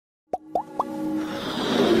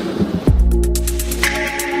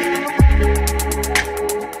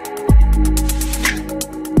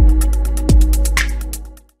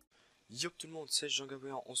c'est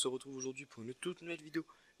Jeangabouien. On se retrouve aujourd'hui pour une toute nouvelle vidéo.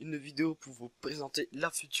 Une vidéo pour vous présenter la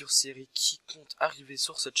future série qui compte arriver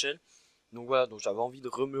sur cette chaîne. Donc voilà, donc j'avais envie de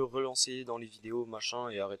me relancer dans les vidéos, machin,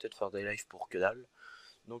 et arrêter de faire des lives pour que dalle.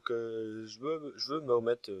 Donc je veux me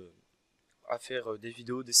remettre à faire des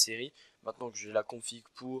vidéos, des séries. Maintenant que j'ai la config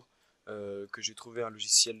pour, que j'ai trouvé un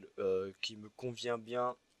logiciel qui me convient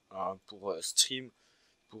bien hein, pour stream,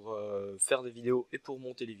 pour faire des vidéos et pour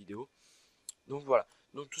monter les vidéos. Donc voilà,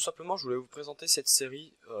 donc tout simplement je voulais vous présenter cette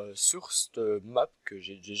série sur cette map que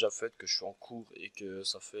j'ai déjà faite, que je suis en cours et que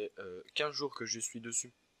ça fait 15 jours que je suis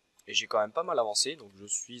dessus. Et j'ai quand même pas mal avancé, donc je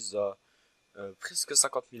suis à presque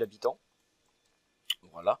 50 000 habitants.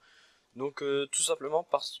 Voilà, donc tout simplement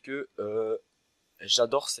parce que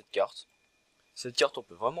j'adore cette carte. Cette carte on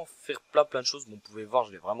peut vraiment faire plein de choses, mais vous pouvez voir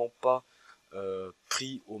je l'ai vraiment pas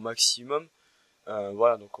pris au maximum.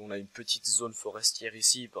 Voilà, donc on a une petite zone forestière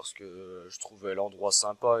ici parce que je trouvais l'endroit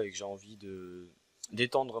sympa et que j'ai envie de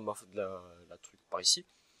d'étendre la truc par ici.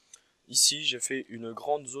 Ici j'ai fait une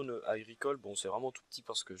grande zone agricole, bon c'est vraiment tout petit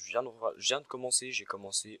parce que je viens de commencer, j'ai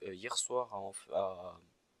commencé hier soir à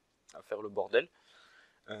faire le bordel.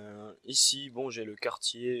 Ici bon j'ai le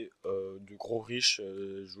quartier de gros riches,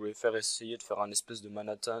 je voulais essayer de faire un espèce de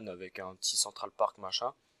Manhattan avec un petit Central Park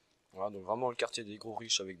machin. Voilà, donc vraiment le quartier des gros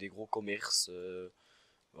riches avec des gros commerces.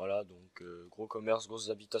 Voilà, donc gros commerce, grosses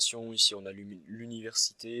habitations. Ici on a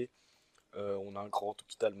l'université, on a un grand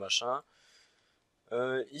hôpital machin.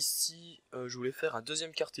 Ici je voulais faire un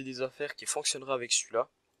deuxième quartier des affaires qui fonctionnerait avec celui-là.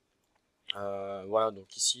 Voilà,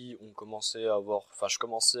 donc ici on commençait à avoir, enfin je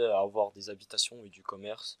commençais à avoir des habitations et du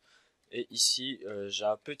commerce. Et ici j'ai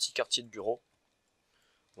un petit quartier de bureau.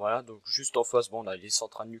 Voilà, donc juste en face, bon, on a les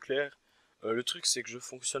centrales nucléaires. Le truc c'est que je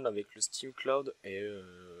fonctionne avec le Steam Cloud et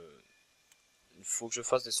il faut que je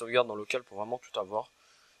fasse des sauvegardes dans le local pour vraiment tout avoir.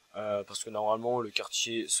 Parce que normalement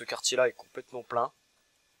ce quartier là est complètement plein.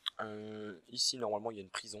 Ici normalement il y a une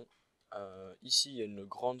prison. Ici il y a une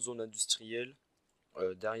grande zone industrielle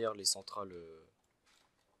derrière les centrales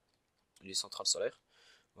solaires.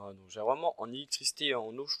 Voilà, donc j'ai vraiment en électricité et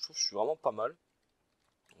en eau je trouve que je suis vraiment pas mal.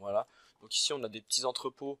 Voilà. Donc ici on a des petits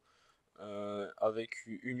entrepôts avec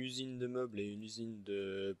une usine de meubles et une usine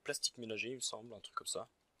de plastique ménager il me semble, un truc comme ça.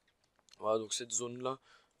 Voilà, donc cette zone là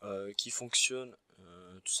qui fonctionne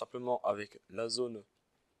tout simplement avec la zone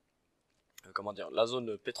comment dire, la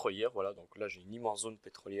zone pétrolière. Voilà, donc là j'ai une immense zone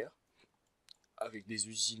pétrolière avec des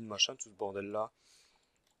usines machin, tout ce bordel là.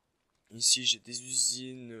 Ici j'ai des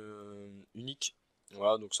usines uniques.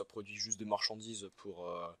 Voilà, donc ça produit juste des marchandises pour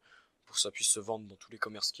que ça puisse se vendre dans tous les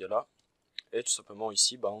commerces qu'il y a là. Et tout simplement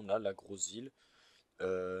ici bah, on a la grosse île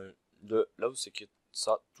de là où c'est que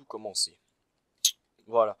ça a tout commencé.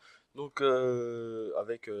 Voilà, donc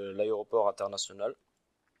avec l'aéroport international.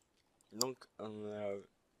 Donc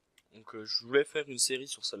je voulais faire une série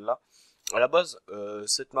sur celle-là. À la base,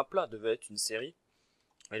 cette map-là devait être une série.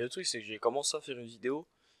 Et le truc, c'est que j'ai commencé à faire une vidéo.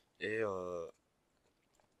 Et, et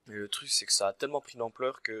le truc, c'est que ça a tellement pris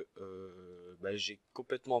d'ampleur que bah, j'ai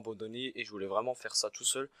complètement abandonné. Et je voulais vraiment faire ça tout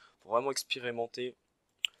seul. Pour vraiment expérimenter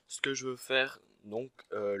ce que je veux faire. Donc,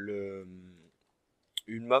 une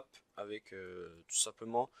map avec tout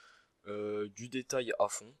simplement du détail à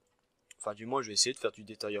fond. Enfin, du moins, je vais essayer de faire du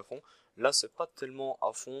détail à fond. Là, c'est pas tellement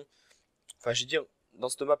à fond. Enfin, je veux dire, dans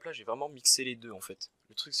cette map là, j'ai vraiment mixé les deux en fait.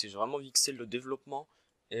 Le truc, c'est que j'ai vraiment mixé le développement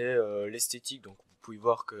et l'esthétique. Donc, vous pouvez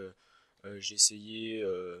voir que j'ai essayé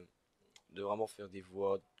de vraiment faire des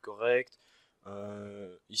voies correctes.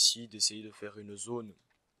 Ici, d'essayer de faire une zone,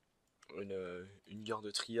 une gare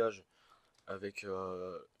de triage avec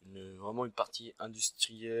vraiment une partie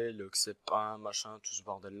industrielle, que c'est pas un machin, tout ce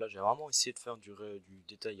bordel là. J'ai vraiment essayé de faire du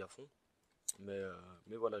détail à fond. Mais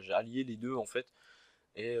voilà, j'ai allié les deux en fait.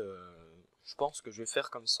 Et je pense que je vais faire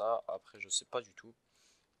comme ça. Après, je sais pas du tout.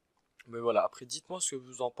 Mais voilà, après, dites-moi ce que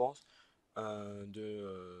vous en pensez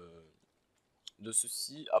de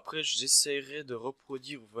ceci. Après, j'essaierai de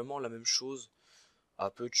reproduire vraiment la même chose, à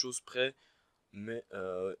peu de choses près, mais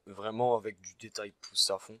vraiment avec du détail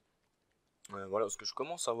poussé à fond. Voilà, parce que je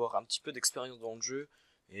commence à avoir un petit peu d'expérience dans le jeu.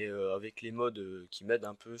 Et avec les modes qui m'aident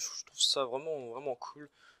un peu, je trouve ça vraiment cool.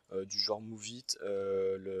 Du genre Move It,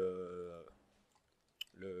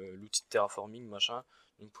 l'outil de terraforming machin.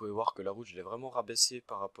 Donc vous pouvez voir que la route je l'ai vraiment rabaissée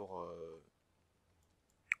par rapport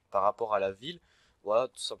à la ville. Voilà,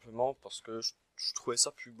 tout simplement parce que je trouvais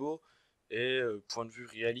ça plus beau. Et point de vue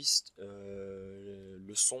réaliste,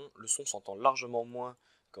 le son s'entend largement moins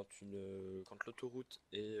quand l'autoroute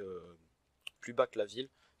est plus bas que la ville.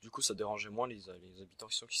 Du coup ça dérangeait moins les habitants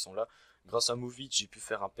qui sont là. Grâce à Move It, j'ai pu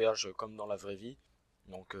faire un péage comme dans la vraie vie.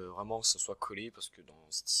 Donc vraiment que ça soit collé parce que dans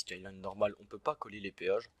City Skyline normal on peut pas coller les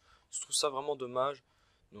péages. Je trouve ça vraiment dommage.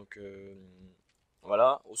 Donc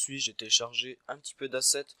voilà. Ensuite j'ai téléchargé un petit peu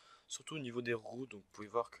d'assets, surtout au niveau des roues. Donc vous pouvez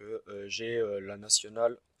voir que j'ai la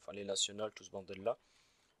nationale, enfin les nationales, tout ce bordel là.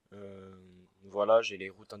 Voilà, j'ai les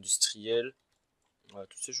routes industrielles, voilà,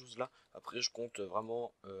 toutes ces choses là. Après je compte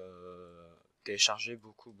vraiment télécharger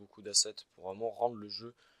beaucoup d'assets pour vraiment rendre le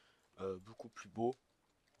jeu beaucoup plus beau.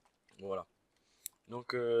 Voilà.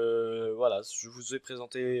 Donc voilà, je vous ai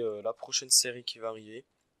présenté la prochaine série qui va arriver.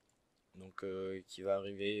 Donc qui va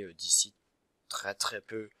arriver d'ici très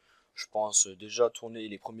peu. Je pense déjà tourner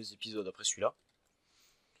les premiers épisodes après celui-là.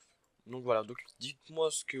 Donc voilà, donc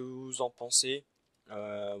dites-moi ce que vous en pensez.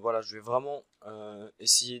 Voilà, je vais vraiment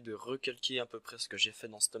essayer de recalquer à peu près ce que j'ai fait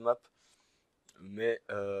dans cette map, mais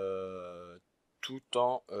tout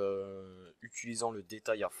en utilisant le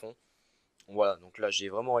détail à fond. Voilà, donc là j'ai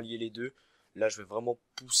vraiment allié les deux. Là je vais vraiment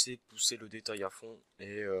pousser le détail à fond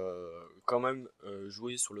et quand même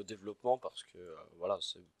jouer sur le développement parce que voilà,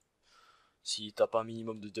 si t'as pas un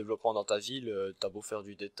minimum de développement dans ta ville, t'as beau faire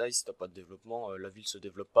du détail, si t'as pas de développement, la ville se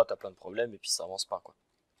développe pas, t'as plein de problèmes et puis ça avance pas quoi.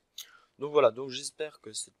 Donc voilà, donc j'espère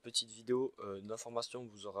que cette petite vidéo d'information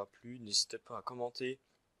vous aura plu. N'hésitez pas à commenter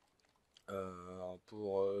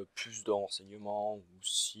pour plus de renseignements ou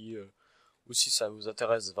si ça vous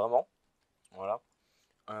intéresse vraiment. Voilà.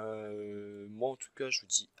 Moi en tout cas je vous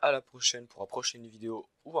dis à la prochaine pour une prochaine vidéo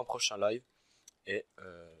ou un prochain live et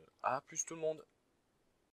à plus tout le monde.